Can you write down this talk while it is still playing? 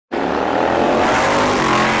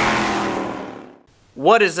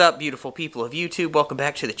What is up, beautiful people of YouTube? Welcome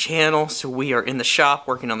back to the channel. So we are in the shop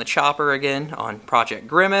working on the chopper again on Project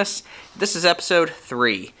Grimace. This is episode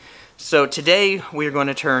 3. So today we are going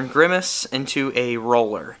to turn Grimace into a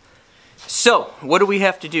roller. So what do we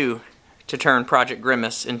have to do to turn Project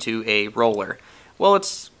Grimace into a roller? Well,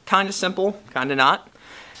 it's kind of simple, kind of not.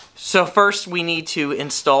 So first we need to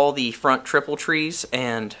install the front triple trees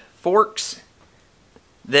and forks.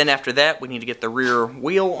 Then after that we need to get the rear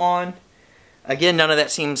wheel on. Again, none of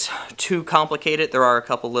that seems too complicated. There are a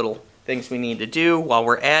couple little things we need to do. While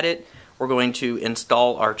we're at it, we're going to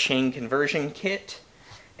install our chain conversion kit.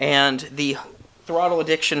 And the throttle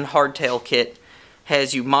addiction hardtail kit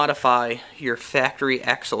has you modify your factory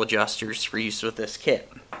axle adjusters for use with this kit.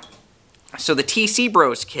 So the TC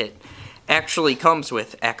Bros kit actually comes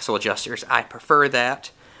with axle adjusters. I prefer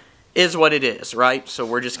that. Is what it is, right? So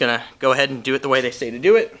we're just going to go ahead and do it the way they say to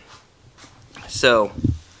do it. So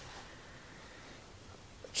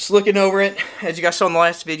just looking over it, as you guys saw in the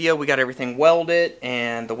last video, we got everything welded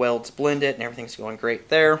and the welds blended and everything's going great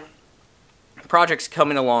there. The project's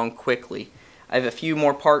coming along quickly. I have a few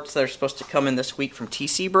more parts that are supposed to come in this week from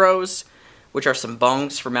TC Bros, which are some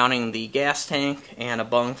bungs for mounting the gas tank and a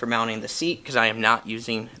bung for mounting the seat, because I am not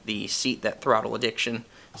using the seat that Throttle Addiction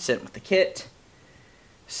sent with the kit.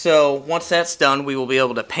 So once that's done, we will be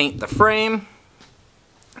able to paint the frame.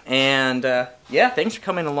 And yeah, things are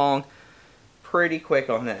coming along pretty quick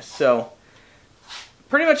on this. So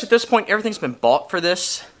pretty much at this point everything's been bought for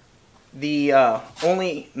this. The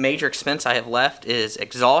only major expense I have left is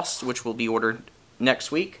exhaust, which will be ordered next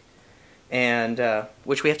week, and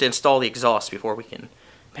which we have to install the exhaust before we can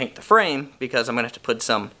paint the frame, because I'm gonna have to put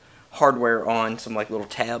some hardware on, some like little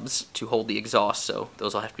tabs to hold the exhaust, so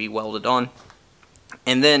those will have to be welded on.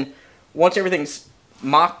 And then once everything's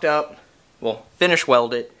mocked up, we'll finish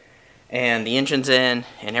weld it, and the engine's in,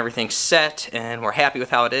 and everything's set, and we're happy with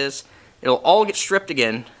how it is, it'll all get stripped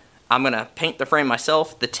again. I'm going to paint the frame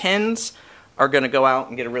myself. The tins are going to go out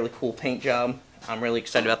and get a really cool paint job. I'm really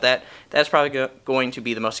excited about that. That's probably going to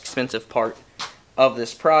be the most expensive part of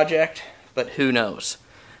this project, but who knows.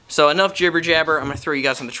 So enough jibber jabber. I'm going to throw you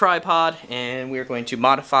guys on the tripod, and we're going to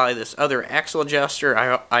modify this other axle adjuster.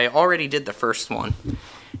 I already did the first one.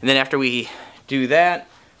 And then after we do that,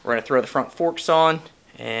 we're going to throw the front forks on,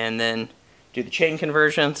 and then do the chain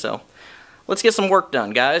conversion. So let's get some work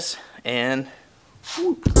done, guys. And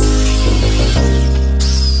whoop.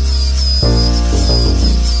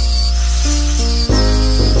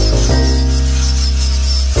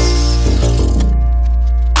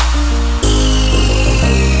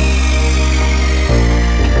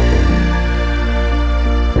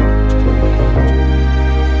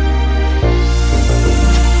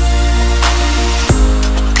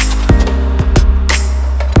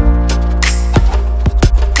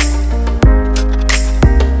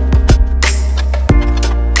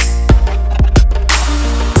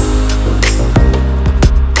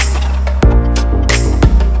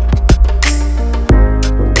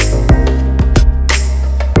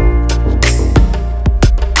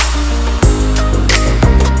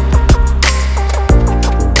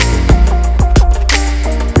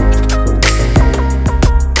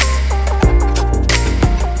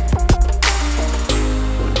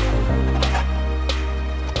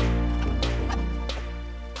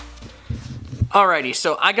 Alrighty,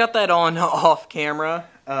 so I got that on off camera.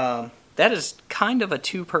 That is kind of a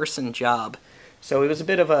two-person job. So it was a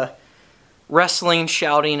bit of a wrestling,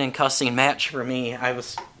 shouting, and cussing match for me. I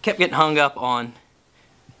kept getting hung up on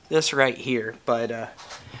this right here. But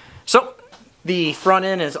so the front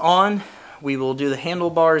end is on. We will do the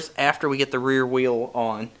handlebars after we get the rear wheel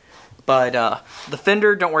on. But the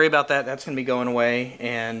fender, don't worry about that. That's going to be going away.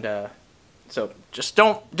 And so just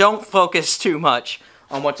don't focus too much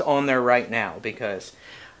on what's on there right now, because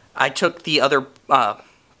I took the other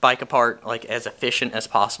bike apart like as efficient as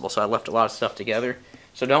possible, so I left a lot of stuff together.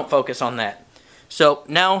 So don't focus on that. So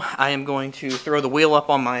now I am going to throw the wheel up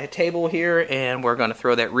on my table here, and we're going to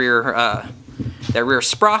throw that rear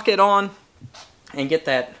sprocket on and get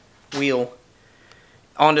that wheel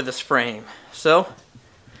onto this frame. So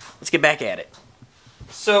let's get back at it.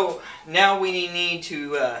 So now we need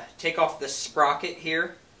to take off this sprocket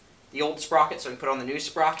here, the old sprocket, so we can put on the new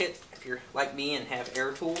sprocket. If you're like me and have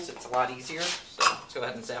air tools, it's a lot easier. So let's go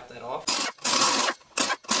ahead and zap that off.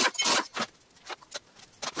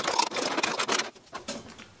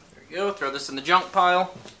 There we go. Throw this in the junk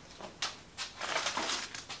pile.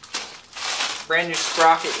 Brand new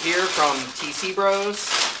sprocket here from TC Bros.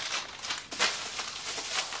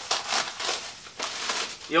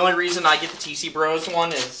 The only reason I get the TC Bros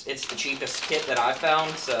one is it's the cheapest kit that I've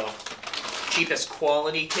found, so cheapest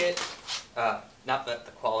quality kit. not that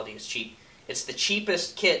the quality is cheap. It's the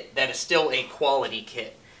cheapest kit that is still a quality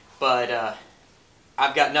kit. But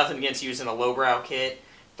I've got nothing against using a lowbrow kit,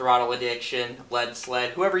 Throttle Addiction, Lead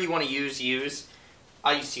Sled, whoever you want to use.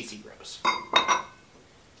 I use CC Bros.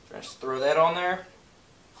 Just throw that on there.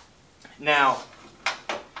 Now,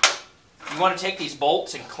 you want to take these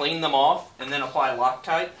bolts and clean them off and then apply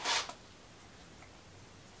Loctite.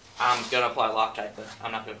 I'm going to apply Loctite, but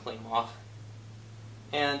I'm not going to clean them off.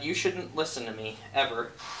 And you shouldn't listen to me,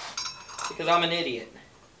 ever, because I'm an idiot.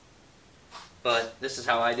 But this is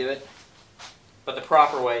how I do it. But the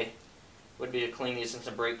proper way would be to clean these in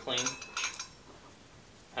some brake clean.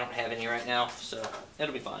 I don't have any right now, so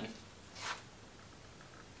it'll be fine.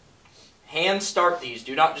 Hand start these.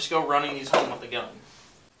 Do not just go running these home with a gun.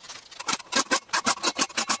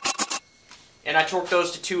 And I torque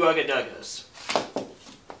those to 2 Ugga Duggas.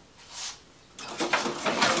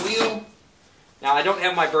 Wheel. Now I don't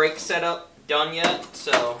have my brake setup done yet,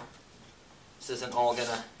 so this isn't all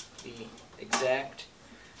gonna be exact.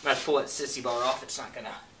 I'm gonna pull that sissy bar off. It's not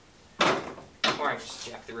gonna. Or I can just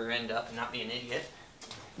jack the rear end up and not be an idiot.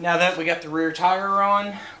 Now that we got the rear tire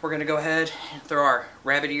on, we're going to go ahead and throw our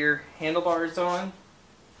rabbit ear handlebars on.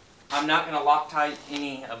 I'm not going to Loctite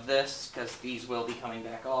any of this because these will be coming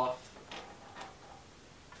back off.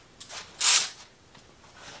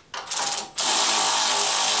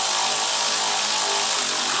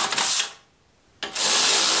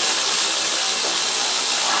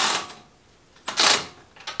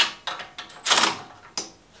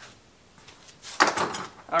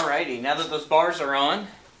 Alrighty, now that those bars are on,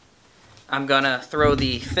 I'm gonna throw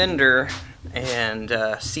the fender and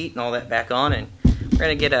seat and all that back on, and we're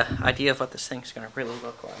gonna get an idea of what this thing's gonna really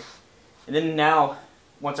look like. And then now,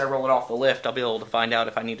 once I roll it off the lift, I'll be able to find out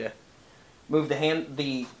if I need to move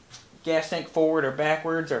the gas tank forward or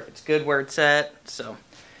backwards, or if it's good where it's at. So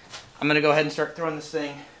I'm gonna go ahead and start throwing this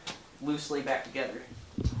thing loosely back together.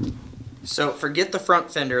 So forget the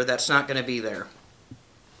front fender, that's not gonna be there.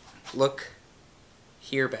 Look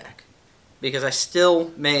here back, because I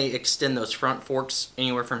still may extend those front forks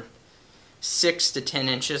anywhere from 6 to 10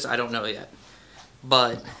 inches. I don't know yet,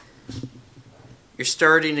 but you're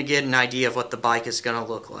starting to get an idea of what the bike is going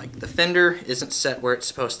to look like. The fender isn't set where it's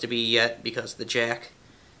supposed to be yet because the jack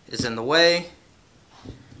is in the way,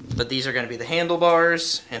 but these are going to be the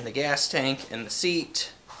handlebars and the gas tank and the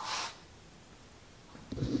seat.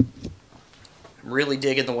 I'm really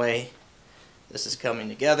digging the way this is coming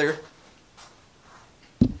together.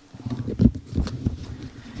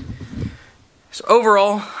 So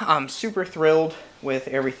overall, I'm super thrilled with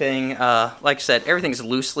everything. Like I said, everything's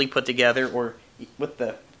loosely put together, or with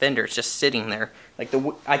the fender, it's just sitting there. Like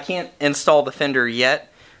I can't install the fender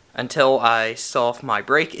yet until I solve my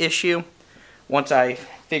brake issue. Once I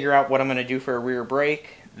figure out what I'm going to do for a rear brake,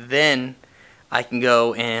 then I can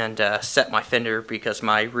go and set my fender, because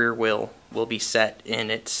my rear wheel will be set in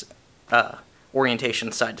its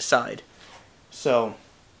orientation side to side. So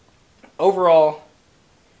overall,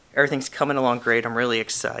 everything's coming along great. I'm really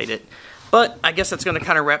excited. But I guess that's going to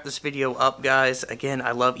kind of wrap this video up, guys. Again,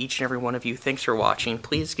 I love each and every one of you. Thanks for watching.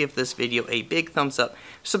 Please give this video a big thumbs up.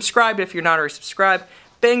 Subscribe if you're not already subscribed.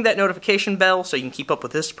 Bang that notification bell so you can keep up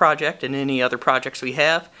with this project and any other projects we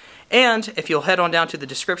have. And if you'll head on down to the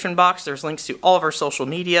description box, there's links to all of our social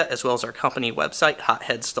media, as well as our company website,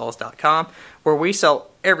 Headstalls.com, where we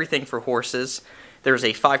sell everything for horses. There's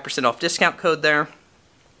a 5% off discount code there.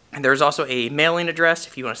 And there's also a mailing address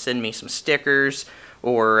if you want to send me some stickers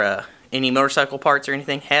or any motorcycle parts or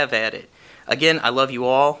anything. Have at it. Again, I love you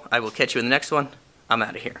all. I will catch you in the next one. I'm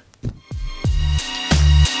out of here.